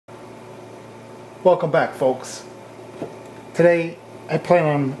Welcome back, folks. Today I plan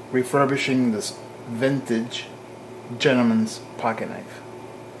on refurbishing this vintage gentleman's pocket knife.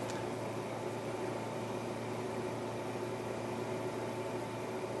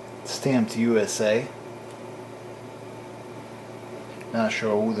 Stamped USA. Not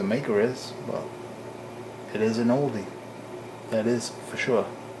sure who the maker is, but it is an oldie. That is for sure.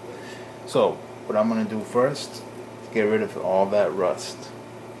 So what I'm going to do first is get rid of all that rust.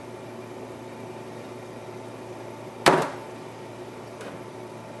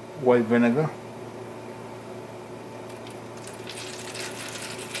 White vinegar.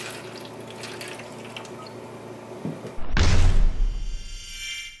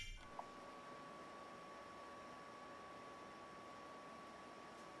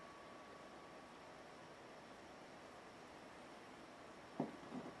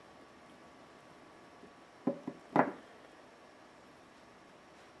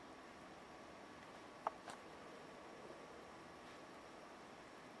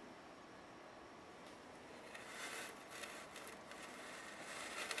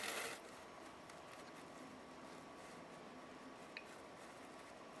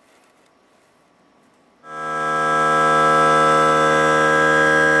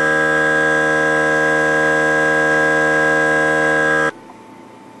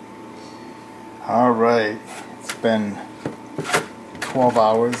 Alright, it's been 12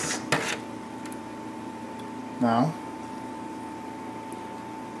 hours now.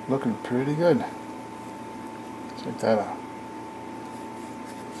 Looking pretty good. Check that out.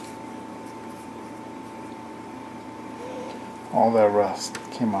 All that rust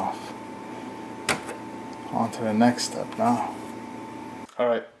came off. On to the next step now.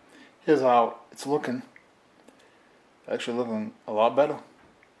 Alright, here's how it's looking. Actually looking a lot better.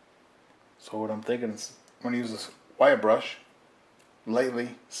 So what I'm thinking is I'm going to use this wire brush, lightly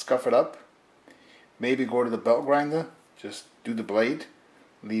scuff it up, maybe go to the belt grinder, just do the blade,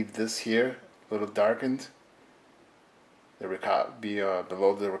 leave this here a little darkened, below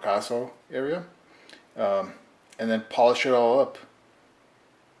the ricasso area, and then polish it all up.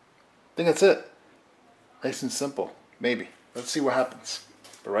 I think that's it. Nice and simple. Maybe. Let's see what happens.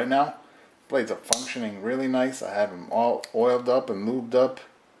 But right now, blades are functioning really nice. I have them all oiled up and lubed up.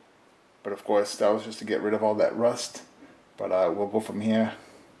 But of course, that was just to get rid of all that rust. But we'll go from here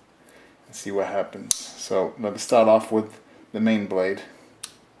and see what happens. So let me start off with the main blade.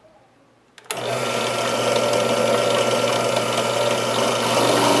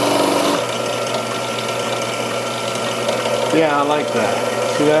 Yeah, I like that.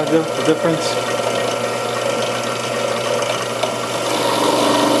 See that the difference?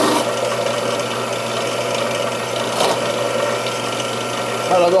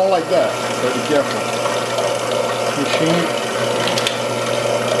 But I don't like that, so be careful. Machine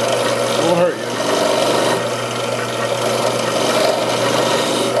will hurt you.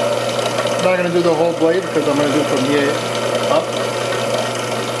 I'm not going to do the whole blade because I'm going to do from here up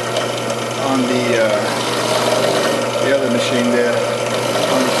on the other machine there,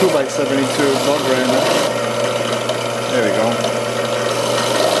 on the 2x72 belt grinder. There we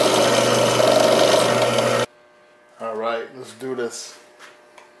go. Alright, let's do this.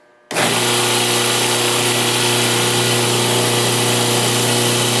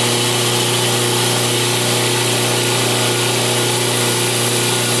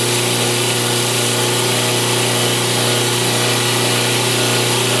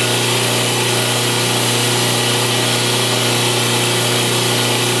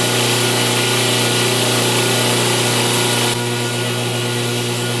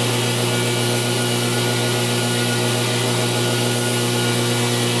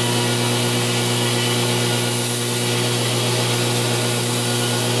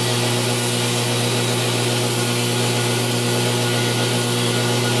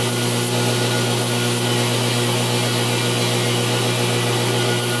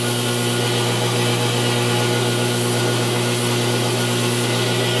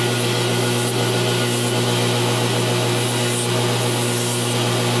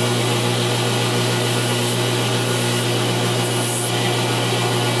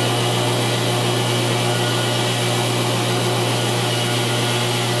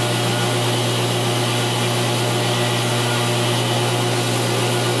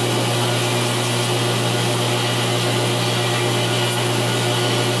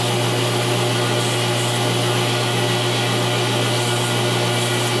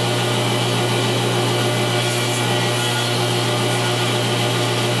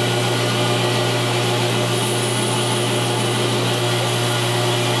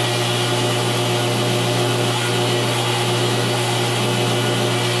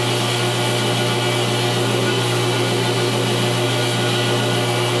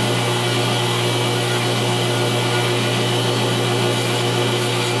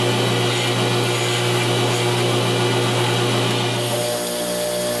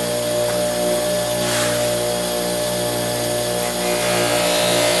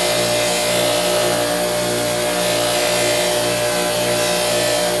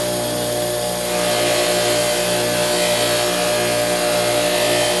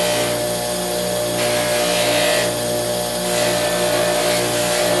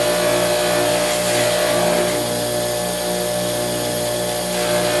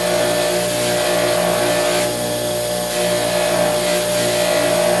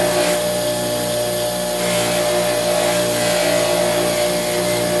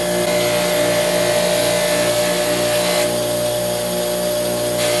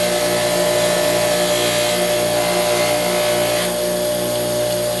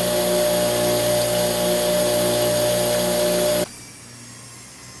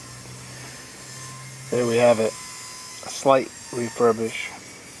 have a slight refurbish.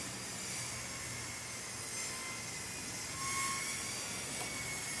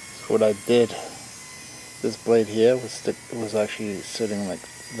 So what I did, this blade here was actually sitting like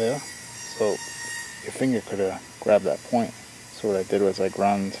there, so your finger could have grabbed that point. So what I did was I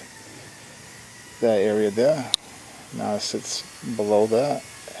ground that area there. Now it sits below that.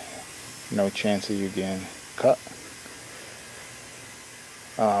 No chance of you getting cut.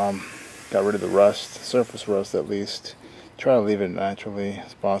 Got rid of the rust, surface rust at least. Try to leave it naturally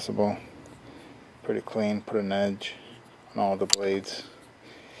as possible. Pretty clean. Put an edge on all the blades.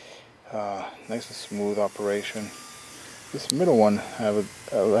 Nice and smooth operation. This middle one I had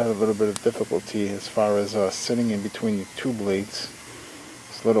a little bit of difficulty as far as sitting in between the two blades.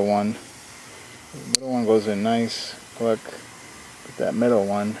 This little one, the middle one goes in nice. Look, but that middle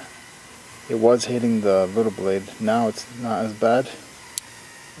one, it was hitting the little blade. Now it's not as bad.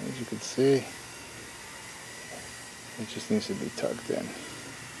 As you can see, it just needs to be tucked in.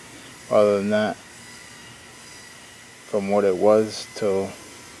 Other than that, from what it was to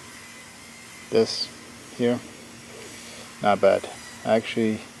this here, not bad. I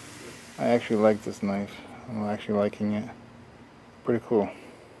actually like this knife. I'm actually liking it. Pretty cool.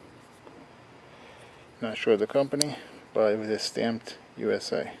 Not sure of the company, but it was stamped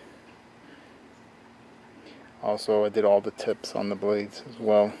USA. Also, I did all the tips on the blades as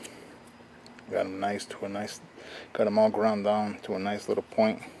well. Got them got them all ground down to a nice little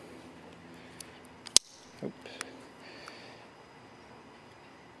point. Oops.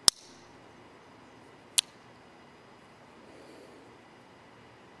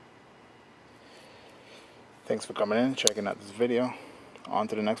 Thanks for coming in, checking out this video. On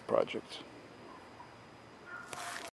to the next project.